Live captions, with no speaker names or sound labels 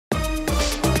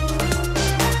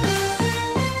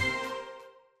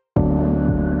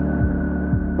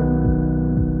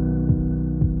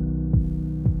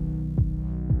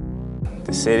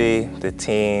The city, the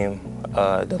team,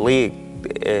 the league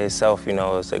itself, you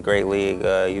know, it's a great league.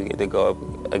 You get to go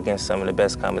up against some of the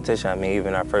best competition. I mean,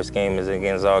 even our first game is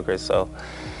against Zagreb, so,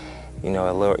 you know,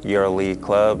 a little EuroLeague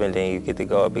club, and then you get to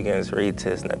go up against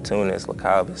Rytas, Neptunis,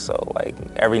 Lakabis. So, like,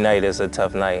 every night is a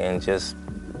tough night, and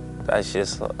that's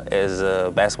just, as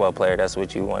a basketball player, that's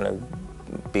what you want to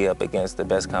be up against, the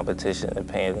best competition and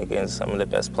playing against some of the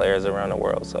best players around the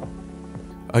world, so.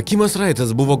 Akimas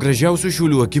Raitas buvo gražiausių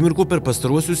Šiaulių akimirkų per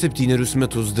pastaruosius 7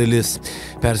 metus dalis.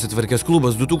 Persitvarkęs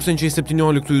klubas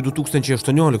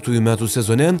 2017–2018 metų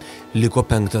sezone liko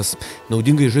 5.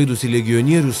 Naudingai žaidusi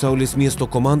legionierių Saulės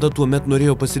miesto komanda tuomet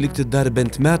norėjo pasilikti dar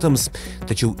bent metams,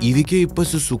 tačiau įvykiai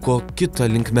pasisuko kita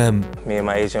linkme. Me and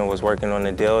my agent was working on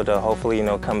a deal to hopefully, you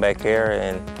know, come back here,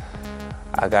 and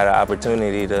I got an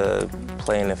opportunity to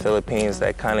play in the Philippines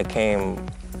that kind of came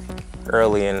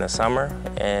early in the summer,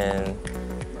 and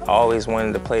I always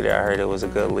wanted to play there. I heard it was a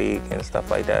good league and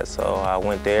stuff like that, so I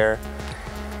went there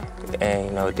and,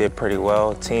 you know, did pretty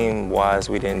well. Team-wise,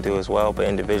 we didn't do as well, but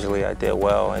individually I did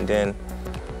well. And then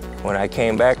when I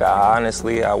came back,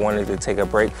 I wanted to take a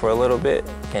break for a little bit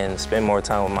and spend more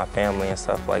time with my family and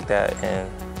stuff like that. And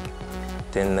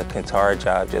then the Qatar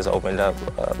job just opened up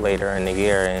later in the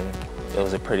year, and it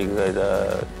was a pretty good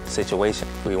situation.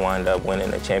 We wound up winning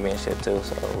the championship too,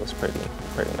 so it was pretty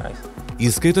nice.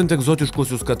 Įskaitant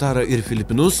egzotiškuosius Katarą ir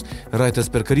Filipinus, Raitas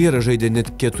per karjerą žaidė net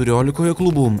 14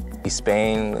 klubų.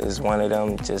 Spain is one of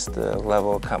them, just the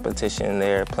level of competition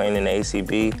there, playing in the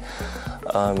ACB.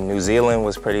 New Zealand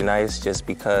was pretty nice just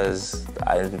because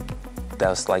that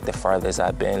was like the farthest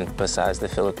I've been besides the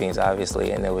Philippines, obviously,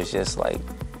 and it was just like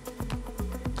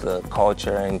the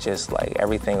culture and just like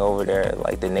everything over there,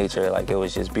 like the nature, like it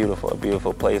was just beautiful, a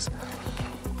beautiful place.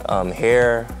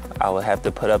 Here, I would have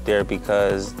to put up there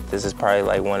because this is probably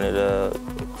like one of the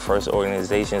first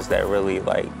organizations that really,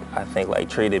 like, I think, like,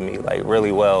 treated me like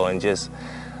really well, and just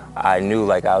I knew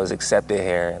like I was accepted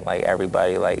here, and like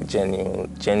everybody like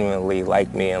genuinely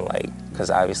liked me, and like because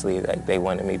obviously like they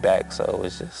wanted me back, so it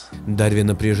was just. Dar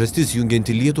viena priežastis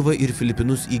jungianti Lietuvą ir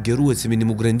Filipinus į gerų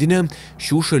atsiminimų grandinę –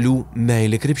 šių šalių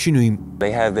meilė krepšiniui.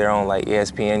 They have their own like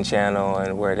ESPN channel,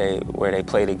 and where they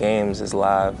play the games is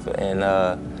live, and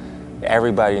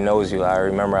everybody knows you. I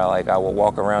remember I would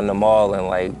walk around the mall, and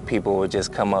like people would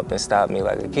just come up and stop me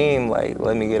like, Akeem, like,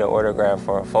 let me get an autograph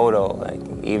for a photo. Like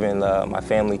even my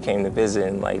family came to visit,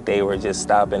 and like they were just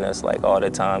stopping us like all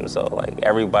the time. So like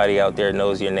everybody out there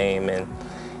knows your name, and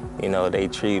you know they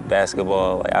treat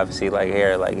basketball like obviously like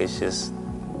here, like it's just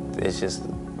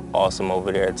awesome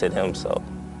over there to them. So.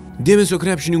 Dėmesio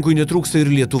krepšininkui netrūksta ir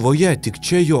Lietuvoje, tik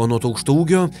čia jo anot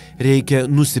aukštaūgio reikia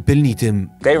nusipelnyti.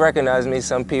 They recognize me.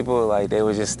 Some people like they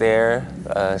would just stare.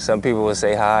 Some people would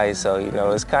say hi. So you know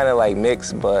it's kind of like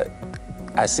mixed, but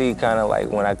I see kind of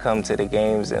like when I come to the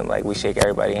games and like we shake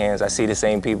everybody's hands, I see the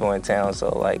same people in town.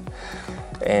 So like,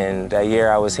 and that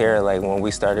year I was here, like when we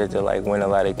started to like win a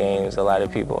lot of games, a lot of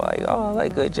people were like, oh,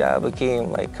 like good job, Akeem,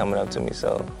 like coming up to me.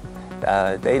 So.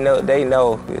 They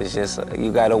know. It's just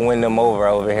you got to win them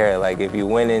over here. Like if you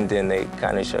winning, then they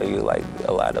kind of show you like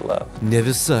a lot of love. Ne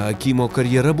visa Akimo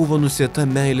karjera buvo nusėta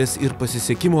meilės ir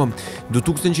pasisekimo.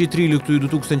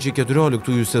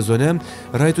 2013–2014 sezone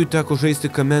Raitui teko žaisti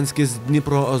Kamenskės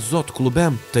Dnipro Azot klube.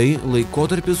 Tai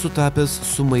laikotarpis sutapęs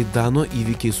su Maidano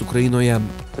įvykiais Ukrainoje.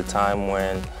 The time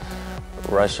when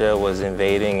Russia was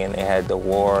invading and they had the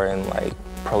war and like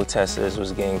protesters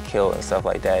was getting killed and stuff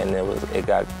like that, and it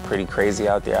got pretty crazy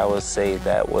out there. I would say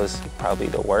that was probably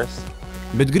the worst.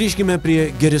 Bet grįžkime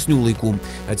prie geresnių laikų.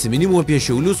 Atsiminimų apie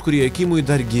Šiaulius, kurie Akimui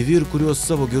dar gyvi ir kuriuos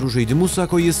savo gerų žaidimų,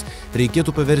 sako jis,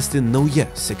 reikėtų paversti nauja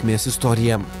sėkmės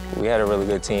istorija. We had a really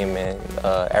good team, and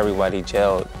everybody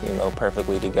gelled, you know,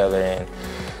 perfectly together, and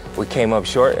we came up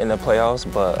short in the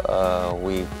playoffs, but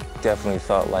we definitely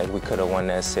thought like we could have won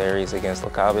that series against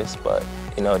Lakabis, but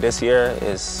you know, this year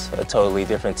is a totally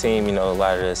different team. You know, a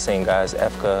lot of the same guys,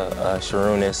 Efka,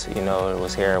 Sharunis, you know,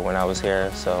 was here when I was here,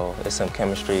 so there's some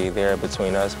chemistry there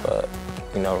between us, but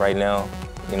you know, right now,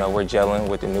 you know, we're gelling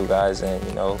with the new guys, and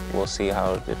you know, we'll see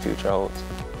how the future holds.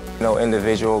 You know,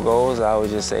 individual goals, I would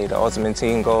just say the ultimate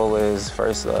team goal is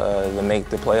first to make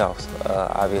the playoffs.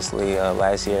 Obviously,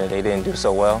 last year they didn't do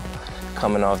so well.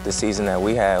 Coming off the season that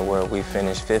we had where we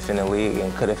finished 5th in the league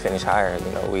and could have finished higher.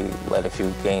 You know, we let a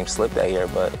few games slip that year,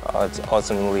 but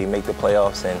ultimately make the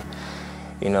playoffs and,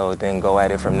 you know, then go at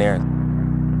it from there.